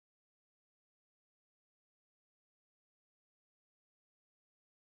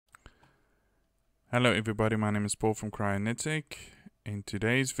Hello everybody, my name is Paul from Cryonetic. In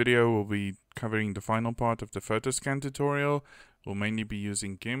today's video we'll be covering the final part of the Photoscan tutorial. We'll mainly be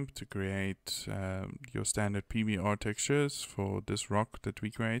using GIMP to create your standard PBR textures for this rock that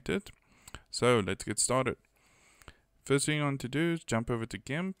we created. So let's get started. First thing I want to do is jump over to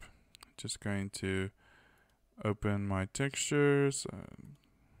GIMP. Just going to open my textures.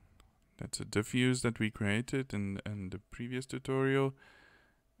 That's a diffuse that we created in the previous tutorial.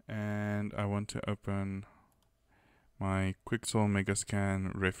 And I want to open my Quixel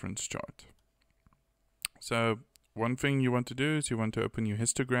Megascan reference chart. So one thing you want to do is you want to open your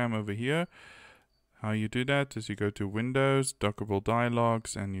histogram over here. How you do that is you go to Windows, Dockable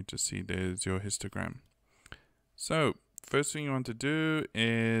Dialogs, and you just see there's your histogram. So first thing you want to do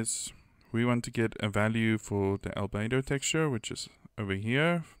is we want to get a value for the albedo texture, which is over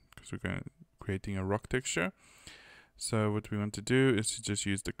here, because we're creating a rock texture. So what we want to do is to just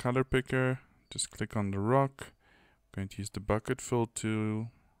use the color picker, just click on the rock. I'm going to use the bucket fill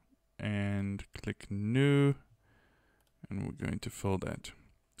tool and click new, and we're going to fill that.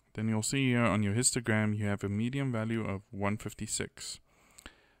 Then you'll see here on your histogram you have a median value of 156.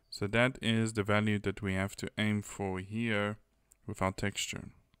 So that is the value that we have to aim for here with our texture.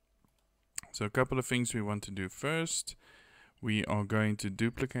 So a couple of things we want to do first. We are going to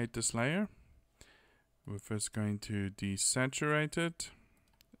duplicate this layer. We're first going to desaturate it,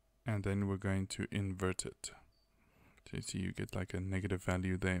 and then we're going to invert it. So you see you get like a negative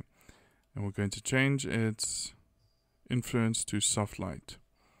value there. And we're going to change its influence to soft light.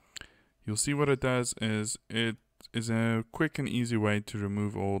 You'll see what it does is it is a quick and easy way to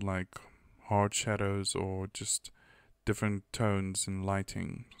remove all like hard shadows or just different tones in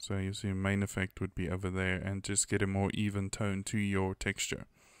lighting. So you see main effect would be over there, and just get a more even tone to your texture.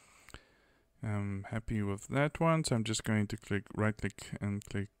 I'm happy with that one, so I'm just going to right click and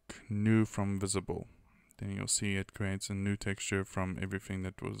click new from visible. Then you'll see it creates a new texture from everything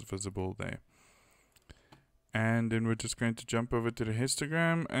that was visible there. And then we're just going to jump over to the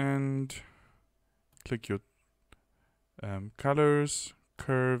histogram and click your colors,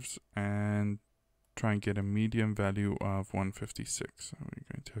 curves, and try and get a median value of 156. So we're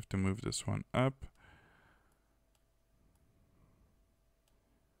going to have to move this one up.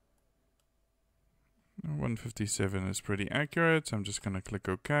 157 is pretty accurate, so I'm just going to click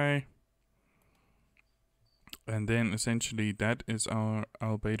OK. And then essentially that is our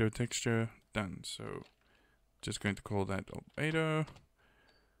albedo texture done. So just going to call that albedo.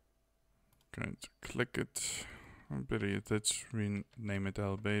 Going to click it. Let's rename it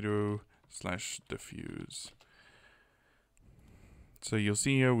albedo/diffuse. So you'll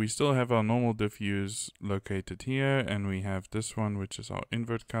see here we still have our normal diffuse located here, and we have this one which is our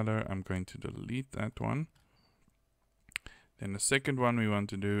invert color. I'm going to delete that one. Then the second one we want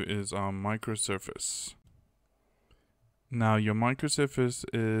to do is our microsurface. Now your microsurface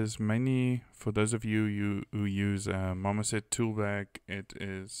is mainly for those of you who use Marmoset toolbag. It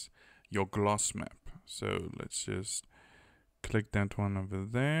is your gloss map. So let's just click that one over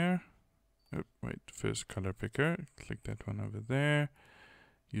there. Oh, wait, first color picker, click that one over there,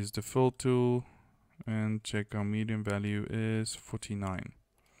 use the fill tool, and check our median value is 49.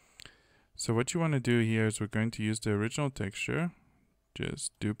 So what you want to do here is we're going to use the original texture,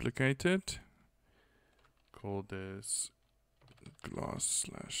 just duplicate it, call this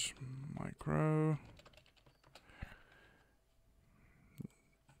gloss/micro,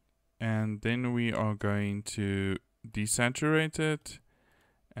 and then we are going to desaturate it,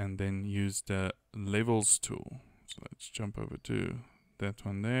 and then use the levels tool. So let's jump over to that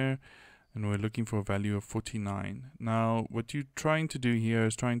one there, and we're looking for a value of 49. Now what you're trying to do here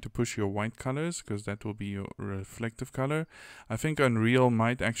is trying to push your white colors, because that will be your reflective color. I think Unreal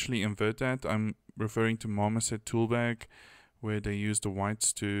might actually invert that. I'm referring to Marmoset toolbag, where they use the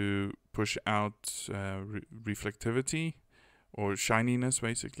whites to push out reflectivity or shininess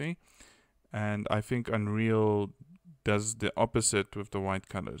basically, and I think Unreal does the opposite with the white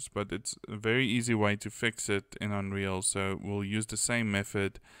colors, but it's a very easy way to fix it in Unreal. So we'll use the same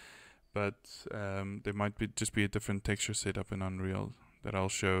method, but there might just be a different texture setup in Unreal that I'll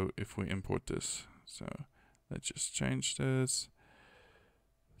show if we import this. So let's just change this.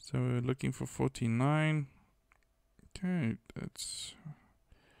 So we're looking for 49. Okay, that's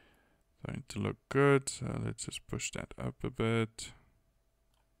starting to look good. So let's just push that up a bit.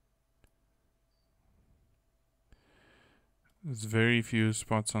 There's very few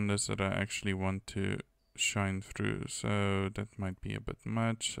spots on this that I actually want to shine through, so that might be a bit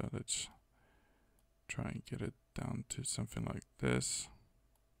much. So let's try and get it down to something like this.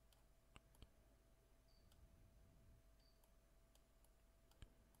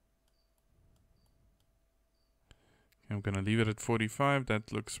 I'm gonna leave it at 45.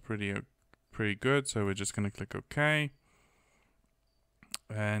 That looks pretty good. So we're just gonna click OK.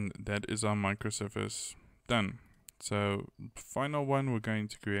 And that is our microsurface done. So final one we're going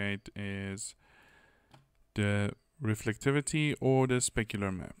to create is the reflectivity or the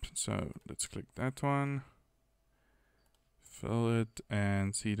specular map. So let's click that one, fill it,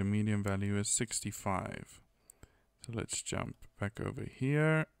 and see the median value is 65. So let's jump back over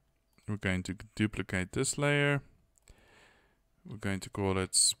here. We're going to duplicate this layer. We're going to call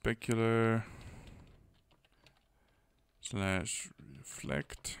it specular /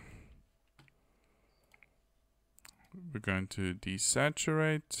 reflect. We're going to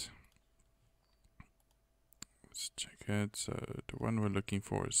desaturate. Let's check it. So the one we're looking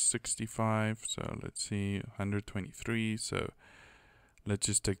for is 65. So let's see, 123. So let's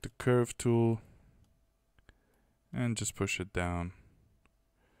just take the curve tool and just push it down.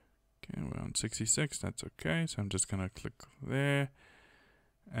 Okay, we're on 66. That's okay. So I'm just gonna click there,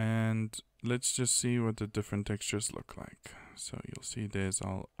 and let's just see what the different textures look like. So you'll see there's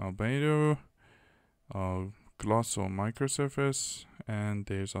our albedo, our gloss or microsurface, and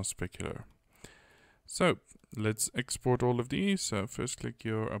there's our specular. So let's export all of these. So first click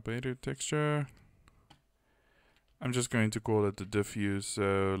your albedo texture. I'm just going to call it the diffuse.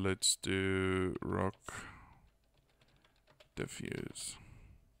 So let's do rock diffuse.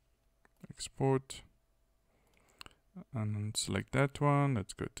 Export. And then select that one.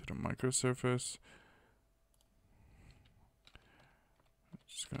 Let's go to the microsurface.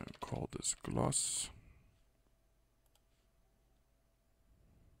 Just gonna call this gloss.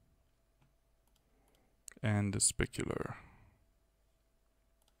 And the specular.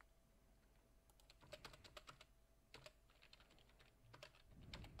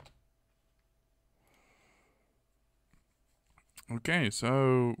 Okay,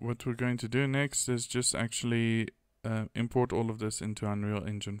 so what we're going to do next is just actually import all of this into Unreal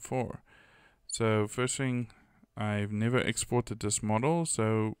Engine 4. So first thing, I've never exported this model,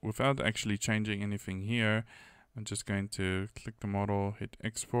 so without actually changing anything here, I'm just going to click the model, hit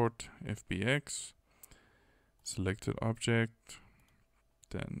export, FBX, selected object,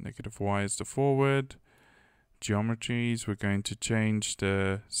 then -y is the forward. Geometries, we're going to change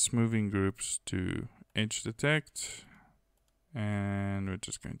the smoothing groups to edge detect, and we're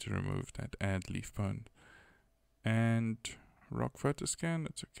just going to remove that add leaf point. And rock Photoscan,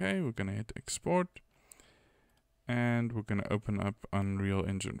 that's okay. We're going to hit export, and we're going to open up Unreal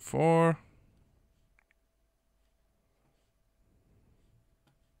Engine 4.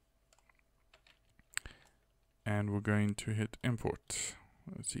 And we're going to hit import.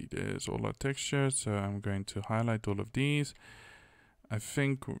 Let's see, there's all our textures, so I'm going to highlight all of these. I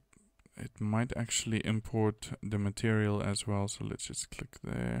think it might actually import the material as well, so let's just click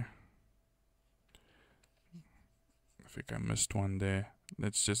there. I think I missed one there.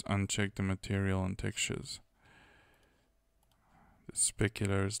 Let's just uncheck the material and textures. The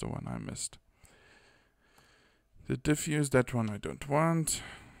specular is the one I missed. The diffuse, that one I don't want.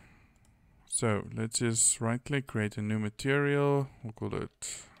 So let's just right click, create a new material. We'll call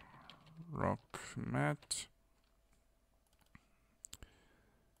it rock matte.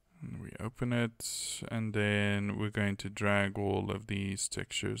 And we open it, and then we're going to drag all of these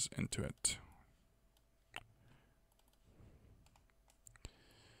textures into it.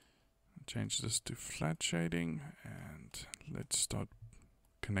 Change this to flat shading, and let's start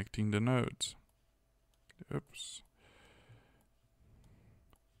connecting the nodes. Oops.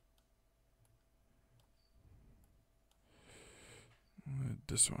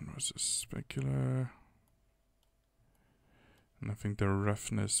 This one was a specular. And I think the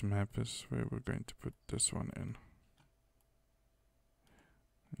roughness map is where we're going to put this one in.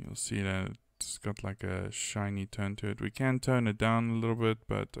 You'll see that it's got like a shiny tone to it. We can tone it down a little bit,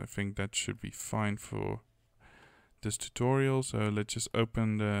 but I think that should be fine for this tutorial. So let's just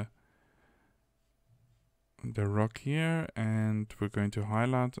open the rock here, and we're going to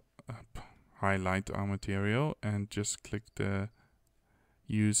highlight our material and just click the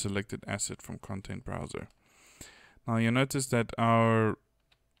use selected asset from content browser. Now you notice that I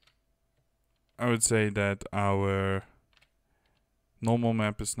would say that our normal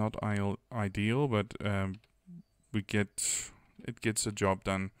map is not ideal, but it gets the job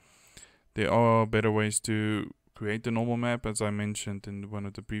done. There are better ways to create the normal map, as I mentioned in one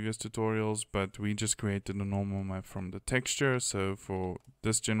of the previous tutorials, but we just created a normal map from the texture, so for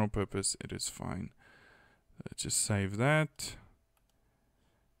this general purpose it is fine. Let's just save that.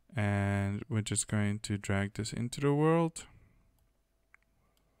 And we're just going to drag this into the world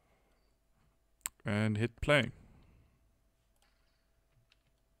and hit play.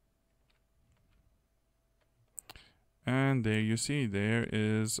 And there you see, there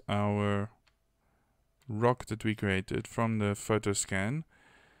is our rock that we created from the Photoscan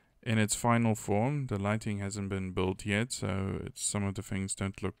in its final form. The lighting hasn't been built yet, so some of the things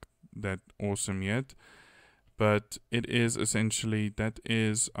don't look that awesome yet. But it is essentially, that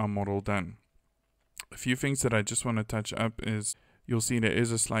is our model done. A few things that I just want to touch up is, you'll see there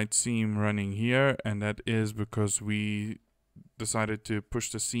is a slight seam running here, and that is because we decided to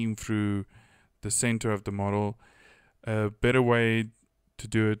push the seam through the center of the model. A better way to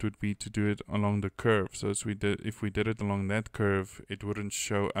do it would be to do it along the curve. So if we did it along that curve, it wouldn't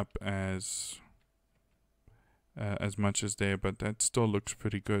show up as much as there, but that still looks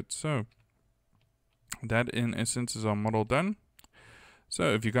pretty good. So that in essence is our model done.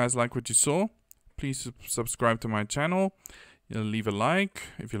 So if you guys like what you saw, please subscribe to my channel. Leave a like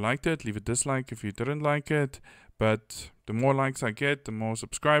if you liked it, leave a dislike if you didn't like it. But the more likes I get, the more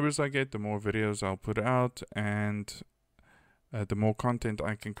subscribers I get, the more videos I'll put out, and the more content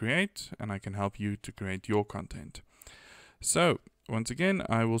I can create, and I can help you to create your content. So once again,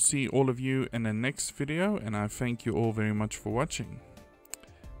 I will see all of you in the next video, and I thank you all very much for watching.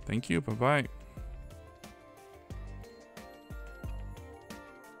 Thank you. Bye bye.